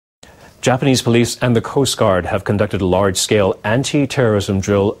Japanese police and the Coast Guard have conducted a large-scale anti-terrorism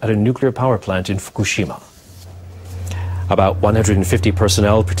drill at a nuclear power plant in Fukushima. About 150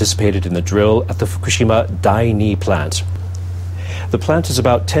 personnel participated in the drill at the Fukushima Daiichi plant. The plant is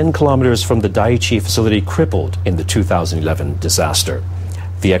about 10 kilometers from the Daiichi facility crippled in the 2011 disaster.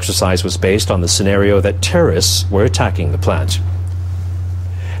 The exercise was based on the scenario that terrorists were attacking the plant.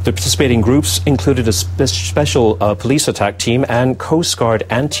 The participating groups included a special police attack team and Coast Guard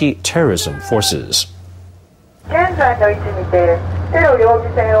anti-terrorism forces.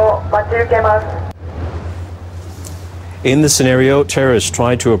 In the scenario, terrorists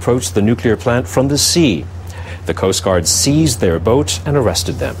tried to approach the nuclear plant from the sea. The Coast Guard seized their boat and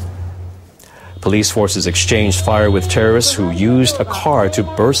arrested them. Police forces exchanged fire with terrorists who used a car to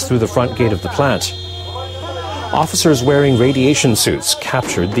burst through the front gate of the plant. Officers wearing radiation suits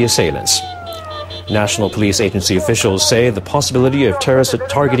captured the assailants. National Police Agency officials say the possibility of terrorists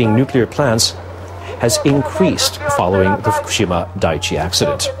targeting nuclear plants has increased following the Fukushima Daiichi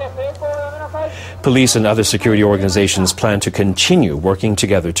accident. Police and other security organizations plan to continue working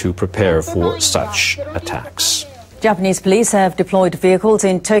together to prepare for such attacks. Japanese police have deployed vehicles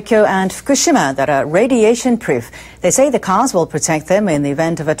in Tokyo and Fukushima that are radiation-proof. They say the cars will protect them in the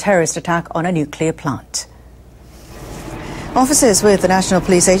event of a terrorist attack on a nuclear plant. Officers with the National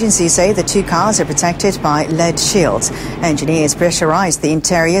Police Agency say the two cars are protected by lead shields. Engineers pressurized the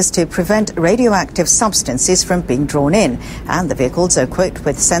interiors to prevent radioactive substances from being drawn in, and the vehicles are equipped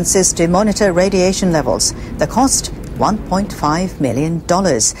with sensors to monitor radiation levels. The cost, $1.5 million.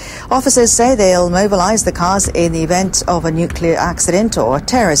 Officers say they'll mobilize the cars in the event of a nuclear accident or a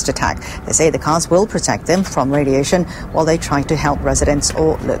terrorist attack. They say the cars will protect them from radiation while they try to help residents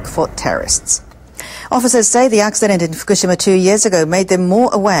or look for terrorists. Officers say the accident in Fukushima 2 years ago made them more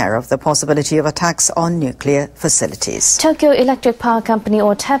aware of the possibility of attacks on nuclear facilities. Tokyo Electric Power Company,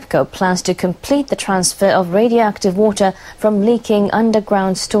 or TEPCO, plans to complete the transfer of radioactive water from leaking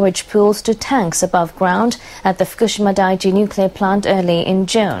underground storage pools to tanks above ground at the Fukushima Daiichi nuclear plant early in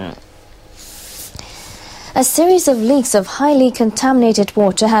June. A series of leaks of highly contaminated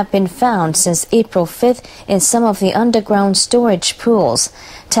water have been found since April 5th in some of the underground storage pools.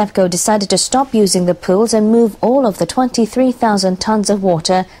 TEPCO decided to stop using the pools and move all of the 23,000 tons of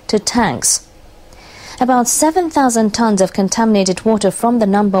water to tanks. About 7,000 tons of contaminated water from the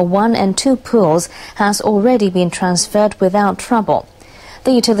number 1 and 2 pools has already been transferred without trouble.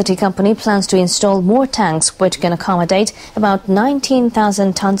 The utility company plans to install more tanks which can accommodate about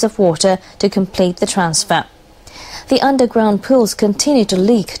 19,000 tons of water to complete the transfer. The underground pools continue to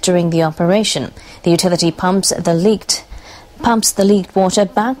leak during the operation. The utility pumps the leaked water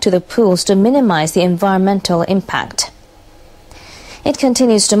back to the pools to minimize the environmental impact. It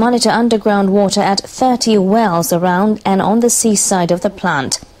continues to monitor underground water at 30 wells around and on the seaside of the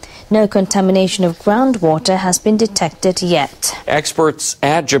plant. No contamination of groundwater has been detected yet. Experts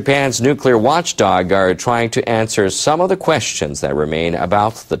at Japan's nuclear watchdog are trying to answer some of the questions that remain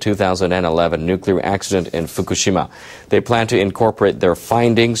about the 2011 nuclear accident in Fukushima. They plan to incorporate their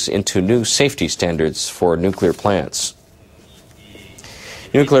findings into new safety standards for nuclear plants.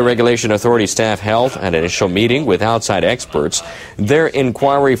 Nuclear Regulation Authority staff held an initial meeting with outside experts. Their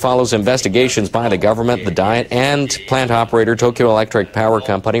inquiry follows investigations by the government, the Diet, and plant operator Tokyo Electric Power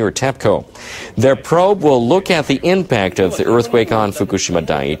Company, or TEPCO. Their probe will look at the impact of the earthquake on Fukushima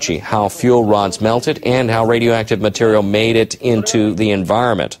Daiichi, how fuel rods melted, and how radioactive material made it into the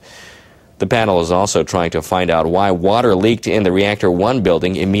environment. The panel is also trying to find out why water leaked in the Reactor 1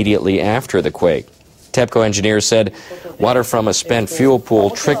 building immediately after the quake. TEPCO engineers said water from a spent fuel pool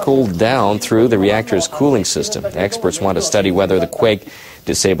trickled down through the reactor's cooling system. Experts want to study whether the quake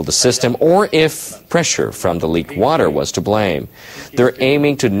disabled the system or if pressure from the leaked water was to blame. They're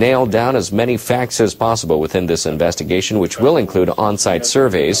aiming to nail down as many facts as possible within this investigation, which will include on-site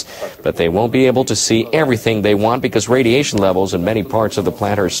surveys, but they won't be able to see everything they want because radiation levels in many parts of the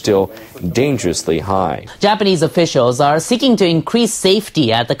plant are still dangerously high. Japanese officials are seeking to increase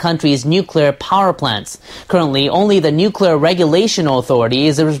safety at the country's nuclear power plants. Currently, only the Nuclear Regulation Authority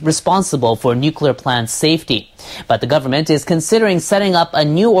is responsible for nuclear plant safety. But the government is considering setting up a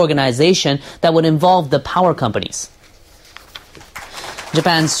new organization that would involve the power companies.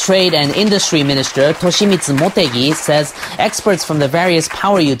 Japan's Trade and Industry Minister Toshimitsu Motegi says experts from the various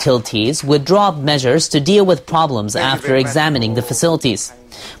power utilities would draw up measures to deal with problems after examining the facilities.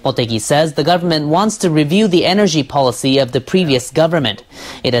 Motegi says the government wants to review the energy policy of the previous government.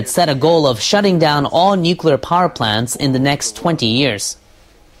 It had set a goal of shutting down all nuclear power plants in the next 20 years.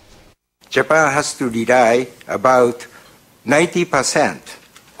 Japan has to rely about 90%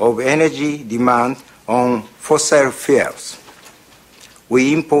 of energy demand on fossil fuels.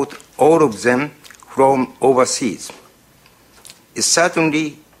 we import all of them from overseas. It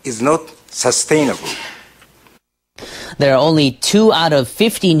certainly is not sustainable. There are only 2 out of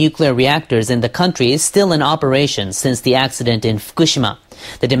 50 nuclear reactors in the country still in operation since the accident in Fukushima.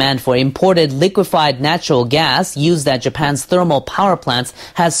 The demand for imported liquefied natural gas used at Japan's thermal power plants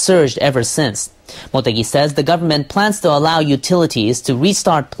has surged ever since. Motegi says the government plans to allow utilities to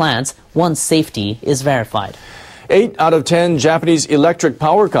restart plants once safety is verified. 8 out of 10 Japanese electric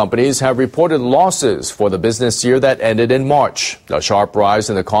power companies have reported losses for the business year that ended in March. A sharp rise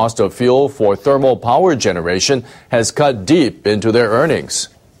in the cost of fuel for thermal power generation has cut deep into their earnings.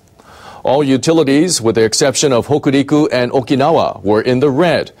 All utilities, with the exception of Hokuriku and Okinawa, were in the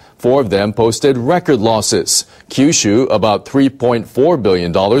red. 4 of them posted record losses. Kyushu, about $3.4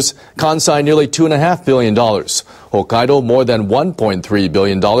 billion. Kansai, nearly $2.5 billion. Hokkaido, more than $1.3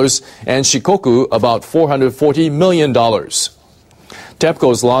 billion. And Shikoku, about $440 million.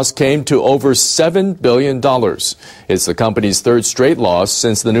 TEPCO's loss came to over $7 billion. It's the company's 3rd straight loss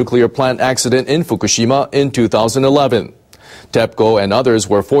since the nuclear plant accident in Fukushima in 2011. TEPCO and others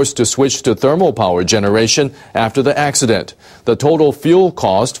were forced to switch to thermal power generation after the accident. The total fuel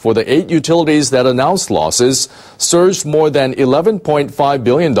cost for the 8 utilities that announced losses surged more than $11.5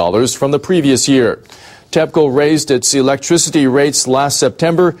 billion from the previous year. TEPCO raised its electricity rates last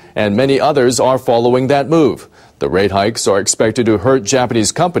September, and many others are following that move. The rate hikes are expected to hurt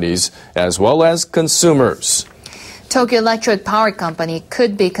Japanese companies as well as consumers. Tokyo Electric Power Company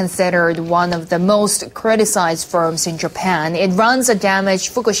could be considered one of the most criticized firms in Japan. It runs a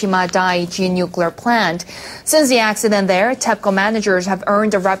damaged Fukushima Daiichi nuclear plant. Since the accident there, TEPCO managers have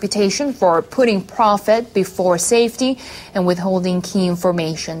earned a reputation for putting profit before safety and withholding key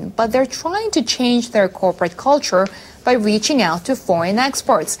information. But they're trying to change their corporate culture by reaching out to foreign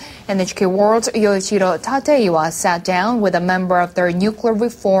experts. NHK World's Yoichiro Tateiwa sat down with a member of their Nuclear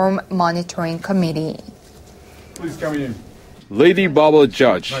Reform Monitoring Committee. Please come in. Lady Barbara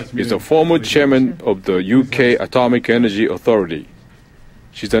Judge is a former chairman of the UK Atomic Energy Authority.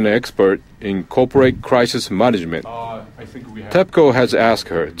 She's an expert in corporate crisis management. TEPCO has asked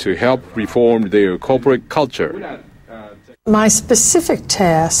her to help reform their corporate culture. My specific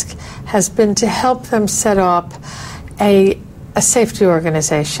task has been to help them set up a safety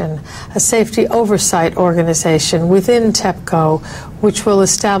organization, a safety oversight organization within TEPCO, which will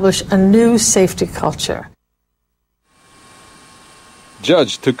establish a new safety culture.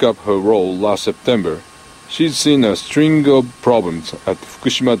 Judge took up her role last September. She's seen a string of problems at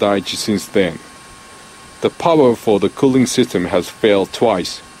Fukushima Daiichi since then. The power for the cooling system has failed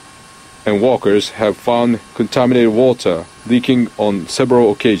twice, and workers have found contaminated water leaking on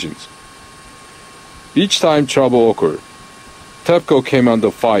several occasions. Each time trouble occurred, TEPCO came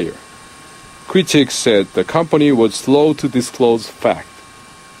under fire. Critics said the company was slow to disclose facts.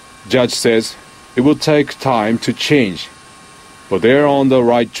 Judge says it will take time to change, but they're on the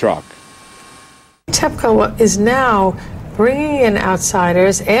right track. TEPCO is now bringing in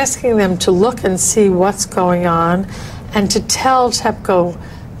outsiders, asking them to look and see what's going on, and to tell TEPCO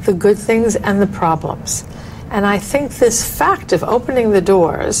the good things and the problems. And I think this fact of opening the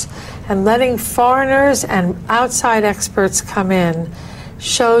doors and letting foreigners and outside experts come in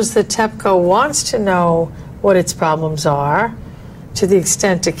shows that TEPCO wants to know what its problems are, to the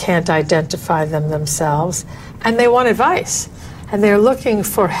extent it can't identify them themselves, and they want advice. And they're looking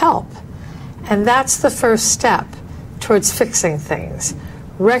for help. And that's the first step towards fixing things,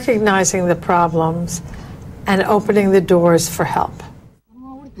 recognizing the problems and opening the doors for help.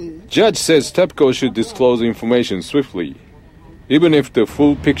 Judge says TEPCO should disclose information swiftly, even if the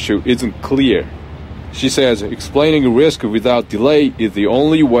full picture isn't clear. She says explaining risk without delay is the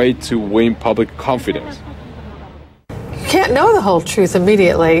only way to win public confidence. You can't know the whole truth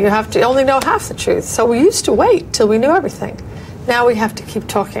immediately. You have to only know half the truth. So we used to wait till we knew everything. Now we have to keep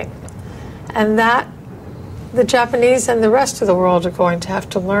talking. And that the Japanese and the rest of the world are going to have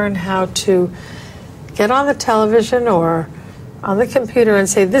to learn how to get on the television or on the computer and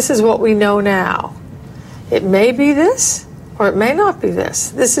say, this is what we know now. It may be this, or it may not be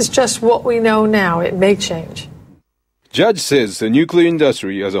this. This is just what we know now. It may change. Judge says the nuclear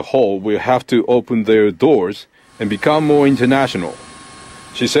industry as a whole will have to open their doors and become more international.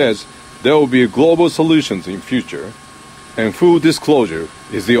 She says there will be global solutions in future, and full disclosure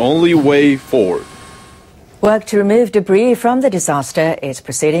is the only way forward. Work to remove debris from the disaster is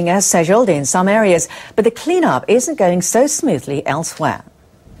proceeding as scheduled in some areas, but the cleanup isn't going so smoothly elsewhere.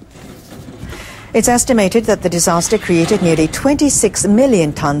 It's estimated that the disaster created nearly 26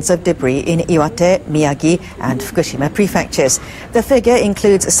 million tons of debris in Iwate, Miyagi and Fukushima prefectures. The figure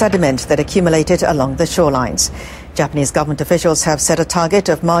includes sediment that accumulated along the shorelines. Japanese government officials have set a target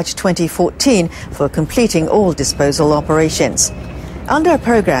of March 2014 for completing all disposal operations. Under a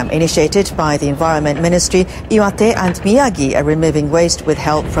program initiated by the Environment Ministry, Iwate and Miyagi are removing waste with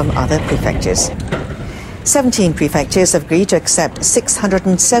help from other prefectures. 17 prefectures have agreed to accept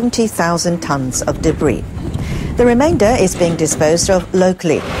 670,000 tons of debris. The remainder is being disposed of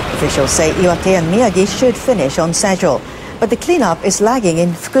locally. Officials say Iwate and Miyagi should finish on schedule, but the cleanup is lagging in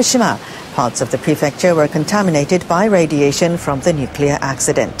Fukushima. Parts of the prefecture were contaminated by radiation from the nuclear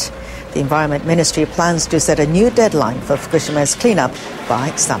accident. The Environment Ministry plans to set a new deadline for Fukushima's cleanup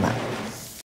by summer.